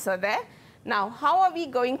evidence are there. Now, how are we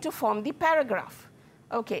going to form the paragraph?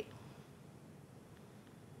 Okay.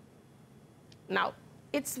 Now,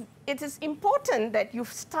 it is important that you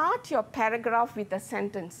start your paragraph with a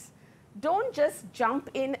sentence. Don't just jump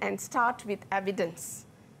in and start with evidence.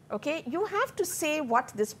 Okay, you have to say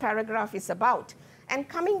what this paragraph is about. And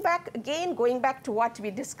coming back again, going back to what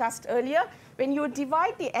we discussed earlier, when you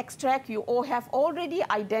divide the extract, you have already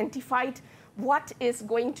identified what is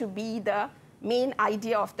going to be the main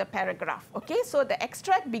idea of the paragraph. Okay, so the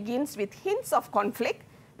extract begins with hints of conflict,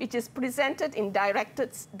 which is presented in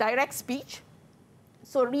direct speech.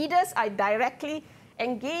 So readers are directly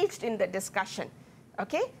engaged in the discussion.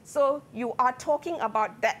 Okay, so you are talking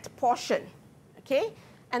about that portion. Okay,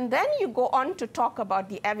 and then you go on to talk about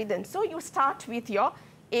the evidence. So you start with your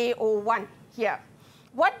AO1 here.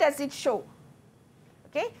 What does it show?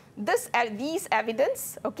 Okay, these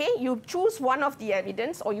evidence, okay, you choose one of the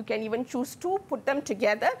evidence, or you can even choose two, put them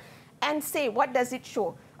together, and say, what does it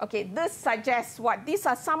show? Okay, this suggests what? These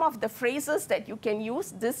are some of the phrases that you can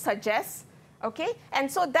use. This suggests, okay,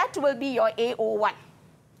 and so that will be your AO1.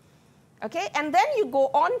 Okay, and then you go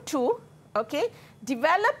on to, okay,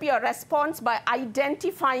 develop your response by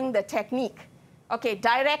identifying the technique. Okay,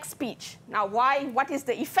 direct speech. Now, what is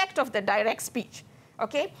the effect of the direct speech?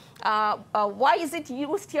 Okay, why is it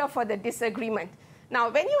used here for the disagreement? Now,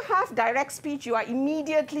 when you have direct speech, you are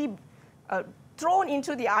immediately thrown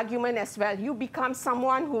into the argument as well. You become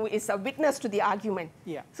someone who is a witness to the argument.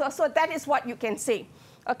 Yeah. So that is what you can say.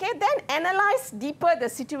 Okay, then analyze deeper the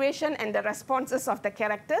situation and the responses of the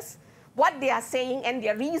characters, what they are saying and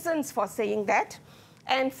their reasons for saying that.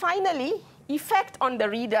 And finally, effect on the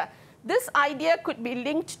reader. This idea could be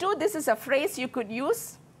linked to, this is a phrase you could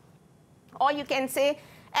use, or you can say,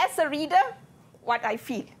 as a reader, what I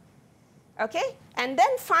feel. Okay? And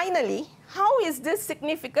then finally, how is this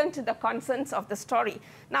significant to the concerns of the story?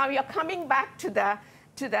 Now you're coming back to the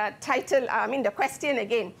title, the question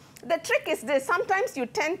again. The trick is this, sometimes you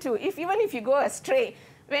tend to, even if you go astray,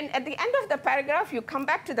 when at the end of the paragraph you come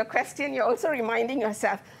back to the question, you're also reminding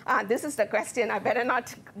yourself, this is the question, I better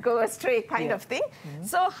not go astray kind of thing.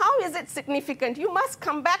 So how is it significant? You must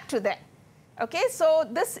come back to that. Okay, so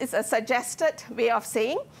this is a suggested way of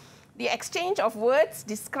saying the exchange of words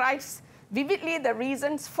describes vividly the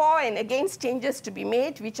reasons for and against changes to be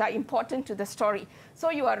made which are important to the story.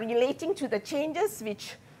 So you are relating to the changes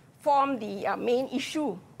which form the main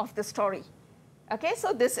issue of the story. Okay,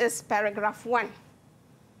 so this is paragraph 1.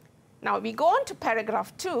 Now we go on to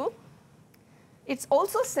paragraph 2. It's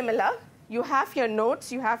also similar. You have your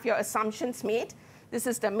notes, you have your assumptions made. This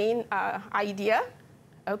is the main idea.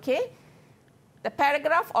 Okay. The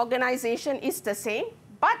paragraph organization is the same,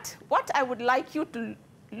 but what I would like you to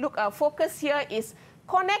focus here is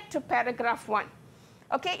connect to paragraph 1.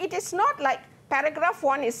 Okay, it is not like paragraph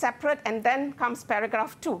 1 is separate and then comes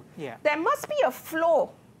paragraph 2. Yeah. There must be a flow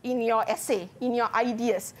in your essay, in your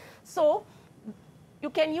ideas. So you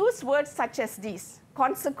can use words such as these,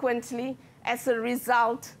 consequently, as a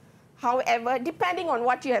result, however, depending on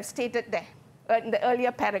what you have stated there in the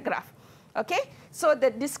earlier paragraph. Okay? So the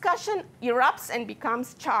discussion erupts and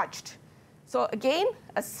becomes charged. So again,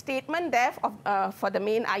 a statement there for the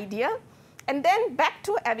main idea. And then back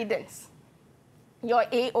to evidence. Your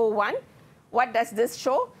AO1, what does this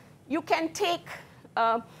show? You can take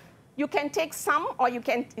some, or you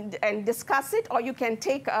can discuss it, or you can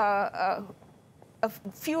take a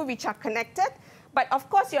few which are connected. But of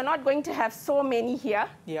course, you're not going to have so many here.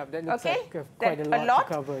 Yeah, that looks like quite a lot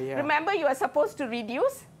to cover. Yeah. Remember, you are supposed to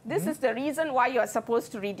reduce. This is the reason why you are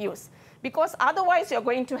supposed to reduce. Because otherwise, you're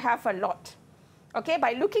going to have a lot. Okay,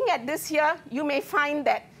 by looking at this here, you may find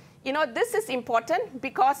that, this is important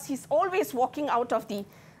because he's always walking out of the,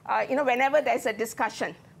 whenever there's a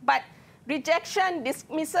discussion. But rejection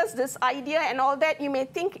dismisses this idea and all that. You may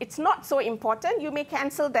think it's not so important. You may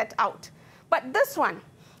cancel that out. But this one,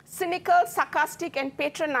 cynical, sarcastic, and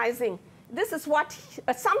patronizing, this is what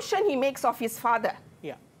assumption he makes of his father.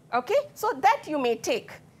 Yeah. Okay, so that you may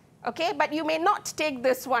take. Okay, but you may not take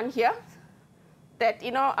this one here, that,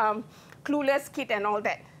 clueless kid and all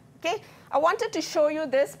that. Okay, I wanted to show you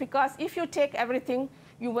this because if you take everything,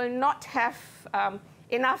 you will not have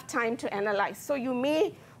enough time to analyze. So you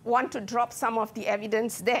may want to drop some of the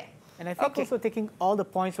evidence there. And I think also taking all the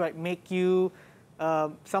points make you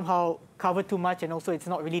somehow cover too much, and also it's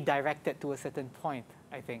not really directed to a certain point,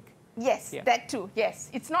 I think. Yes, that too, yes.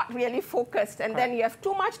 It's not really focused, and then you have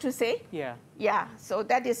too much to say. Yeah. Yeah, so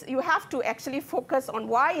that is, you have to actually focus on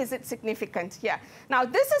why is it significant here. Now,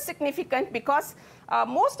 this is significant because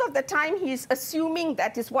most of the time he's assuming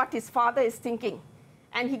that is what his father is thinking,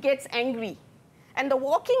 and he gets angry. And the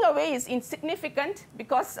walking away is insignificant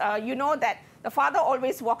because you know that the father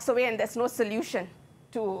always walks away and there's no solution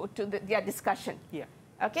to their discussion. Yeah.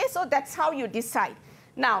 Okay, so that's how you decide.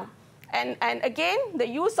 Now, and again, the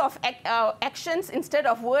use of actions instead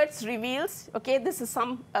of words reveals, okay, this is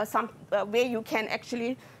some way you can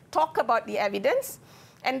actually talk about the evidence.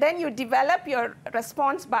 And then you develop your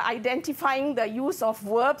response by identifying the use of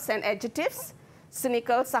verbs and adjectives,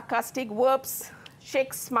 cynical, sarcastic verbs,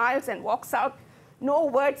 shakes, smiles, and walks out. No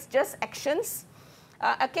words, just actions.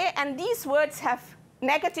 Okay, and these words have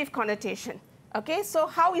negative connotation. Okay, so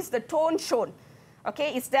how is the tone shown?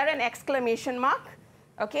 Okay, is there an exclamation mark?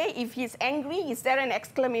 Okay, if he's angry, is there an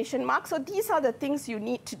exclamation mark? So these are the things you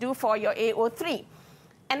need to do for your AO3.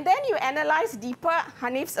 And then you analyze deeper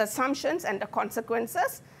Hanif's assumptions and the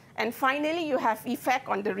consequences. And finally, you have effect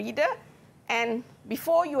on the reader. And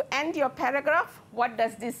before you end your paragraph, what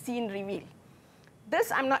does this scene reveal?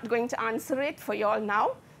 This, I'm not going to answer it for you all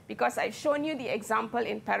now, because I've shown you the example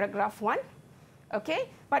in paragraph 1. Okay,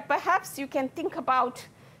 but perhaps you can think about,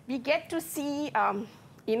 we get to see,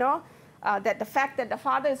 that the fact that the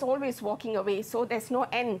father is always walking away, so there's no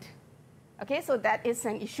end. Okay, so that is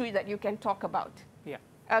an issue that you can talk about. Yeah.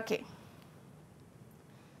 Okay.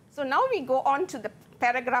 So now we go on to the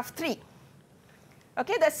paragraph 3.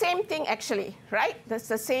 Okay, the same thing actually, right? That's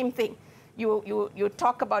the same thing. You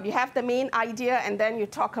talk about, you have the main idea, and then you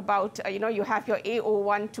talk about, you have your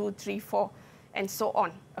AO1, 2, 3, 4, and so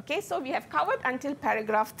on. Okay, so we have covered until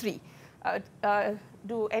paragraph 3.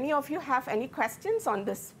 Do any of you have any questions on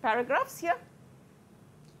this paragraphs here?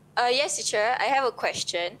 Yes, teacher, I have a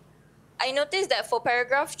question. I noticed that for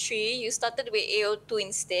paragraph 3, you started with AO2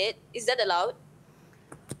 instead. Is that allowed?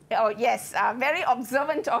 Oh, yes, very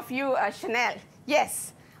observant of you, Chanel.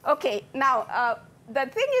 Yes. Okay, now, the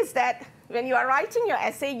thing is that when you are writing your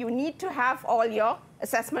essay, you need to have all your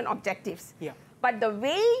assessment objectives. Yeah. But the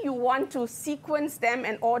way you want to sequence them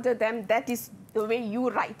and order them, that is the way you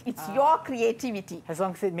write. It's your creativity. As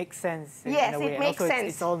long as it makes sense. Yes, in a way. it makes and also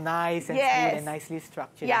sense. It's all nice and Yes. sweet and nicely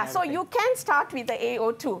structured. Yeah, and so everything. you can start with the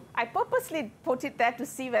AO2. I purposely put it there to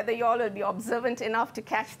see whether you all will be observant enough to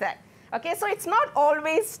catch that. Okay, so it's not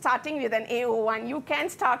always starting with an AO1. You can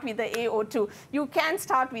start with the AO2. You can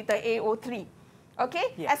start with the AO3.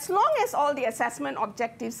 Okay, Yeah. as long as all the assessment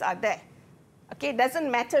objectives are there. Okay, it doesn't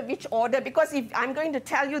matter which order, because if I'm going to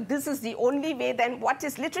tell you this is the only way, then what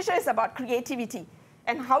is literature is about creativity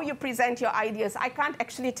and how you present your ideas. I can't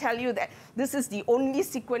actually tell you that this is the only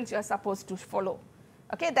sequence you're supposed to follow.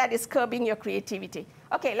 Okay, that is curbing your creativity.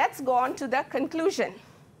 Okay, let's go on to the conclusion.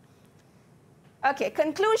 Okay,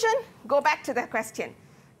 conclusion, go back to the question.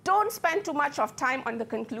 Don't spend too much of time on the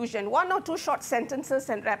conclusion. 1 or 2 short sentences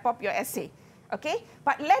and wrap up your essay. Okay,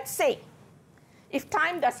 but let's say if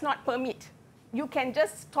time does not permit, you can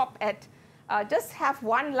just stop at, just have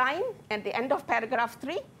 1 line at the end of paragraph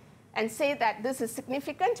 3 and say that this is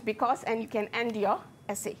significant because, and you can end your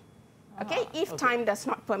essay. Okay, if time does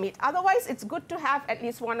not permit. Otherwise, it's good to have at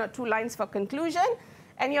least 1 or 2 lines for conclusion.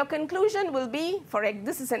 And your conclusion will be,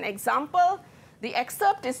 this is an example. The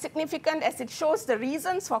excerpt is significant as it shows the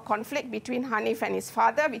reasons for conflict between Hanif and his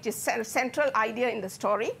father, which is a central idea in the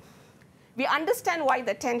story. We understand why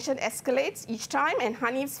the tension escalates each time and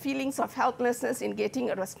Hanif's feelings of helplessness in getting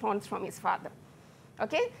a response from his father.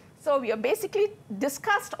 Okay, so we have basically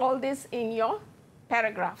discussed all this in your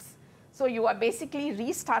paragraphs. So you are basically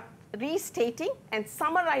restating and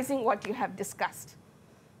summarizing what you have discussed.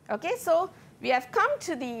 Okay, so we have come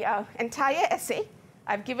to the entire essay.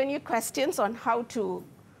 I've given you questions on how to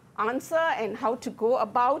answer and how to go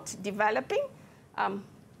about developing.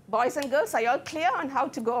 Boys and girls, are you all clear on how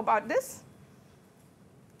to go about this?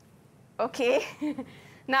 Okay.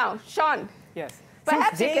 Now, Sean. Yes.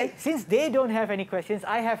 Perhaps since they don't have any questions,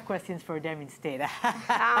 I have questions for them instead.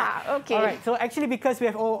 Okay. All right. So actually, because we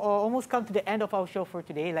have almost come to the end of our show for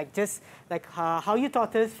today, how you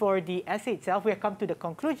taught us for the essay itself, we have come to the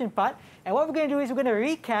conclusion part. And what we're going to do is we're going to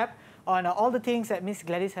recap on all the things that Ms.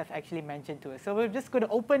 Gladys have actually mentioned to us. So we're just going to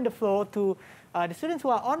open the floor to the students who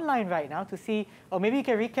are online right now to see, or maybe you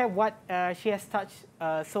can recap what she has touched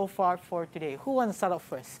so far for today. Who wants to start off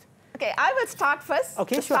first? Okay, I will start first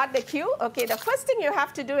to start the cue. Okay, the first thing you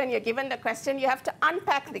have to do when you're given the question, you have to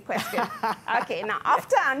unpack the question. Okay, now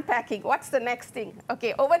after unpacking, what's the next thing?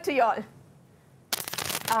 Okay, over to you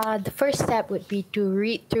all. The first step would be to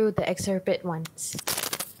read through the excerpt once.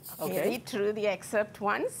 Okay, read through the excerpt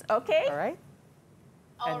once. Okay. All right.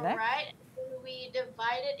 All right. We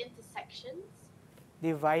divide it into sections.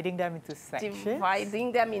 Dividing them into sections.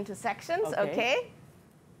 Dividing them into sections. Okay.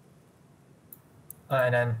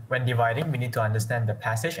 And then when dividing, we need to understand the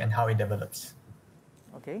passage and how it develops.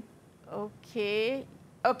 Okay. Okay.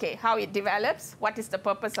 Okay, how it develops. What is the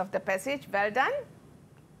purpose of the passage? Well done.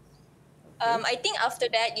 I think after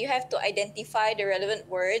that, you have to identify the relevant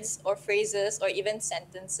words or phrases or even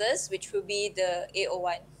sentences, which will be the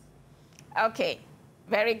AO1. Okay,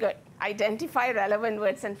 very good. Identify relevant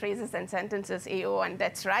words and phrases and sentences, AO1.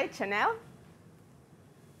 That's right, Chanel.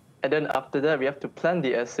 And then after that, we have to plan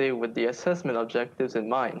the essay with the assessment objectives in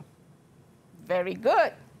mind. Very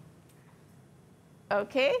good.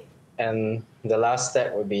 Okay. And the last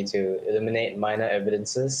step would be to eliminate minor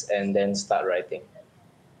evidences and then start writing.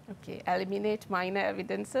 Okay, eliminate minor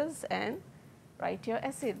evidences and write your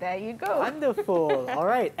essay. There you go. Wonderful. All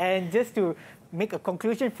right. And just to make a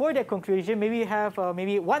conclusion for that conclusion, maybe you have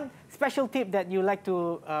maybe one special tip that you like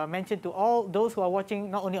to mention to all those who are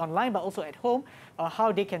watching, not only online, but also at home,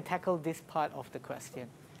 how they can tackle this part of the question.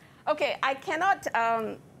 Okay, I cannot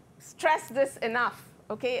stress this enough.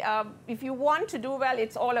 Okay, if you want to do well,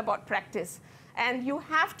 it's all about practice. And you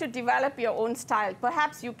have to develop your own style.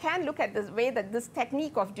 Perhaps you can look at the way that this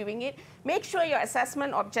technique of doing it. Make sure your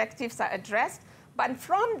assessment objectives are addressed, But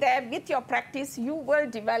from there, with your practice, you will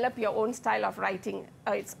develop your own style of writing.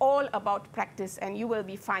 It's all about practice, and you will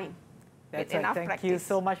be fine. That's right. Thank you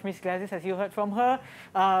so much, Miss Gladys, as you heard from her.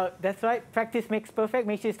 That's right. Practice makes perfect.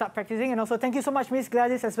 Make sure you start practicing. And also, thank you so much, Miss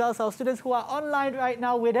Gladys, as well as our students who are online right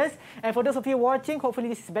now with us. And for those of you watching, hopefully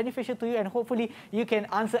this is beneficial to you, and hopefully you can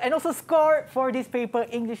answer and also score for this paper,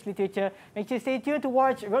 English Literature. Make sure you stay tuned to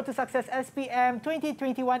watch Road to Success SPM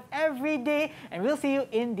 2021 every day. And we'll see you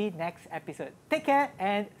in the next episode. Take care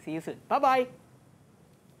and see you soon. Bye-bye.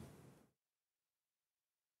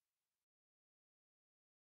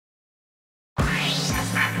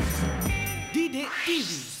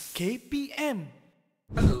 DidikTV KPM.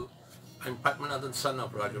 Hello, I'm Padmanathan, son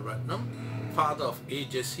of Rajaratnam, father of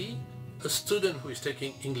AJC, a student who is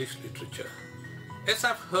taking English literature. As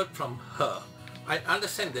I've heard from her, I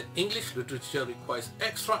understand that English literature requires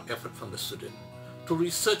extra effort from the student to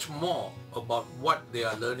research more about what they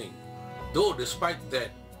are learning. Though despite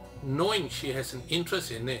that, knowing she has an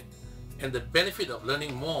interest in it and the benefit of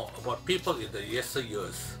learning more about people in the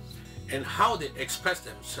yesteryears and how they express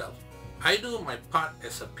themselves, I do my part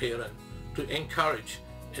as a parent to encourage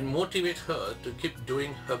and motivate her to keep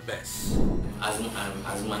doing her best. I'm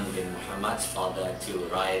Azman bin Muhammad's father to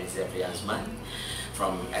Ryan Zefri Azman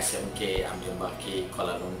from SMK Ambil Baki,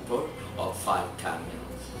 Kuala Lumpur, of 5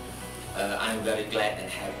 Tamils. I'm very glad and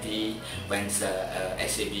happy when the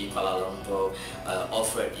SAB Kuala Lumpur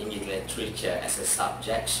offered English literature as a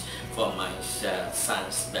subject for my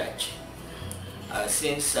son's batch.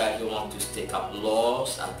 Since he wants to take up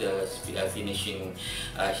laws after finishing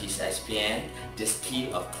his SPM, the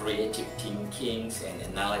skill of creative thinking and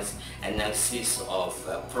analysis of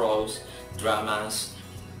prose, dramas,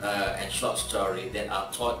 and short stories that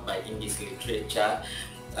are taught by English literature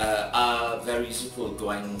are very useful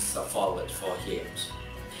going forward for him.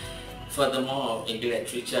 Furthermore,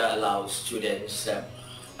 English literature allows students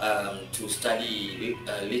to study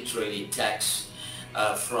literary texts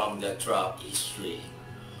from the throughout history.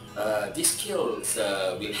 These skills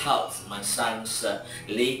will help my son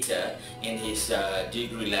later in his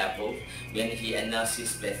degree level when he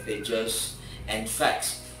analyzes passages and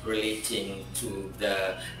facts relating to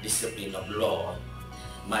the discipline of law.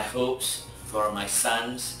 My hopes for my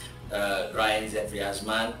sons, Ryan Zefri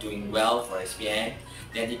Azman, doing well for SPM,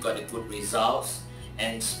 then he got a good results,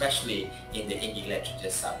 and especially in the English literature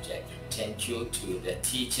subject. Thank you to the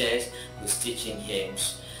teachers who's teaching him.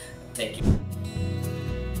 Thank you.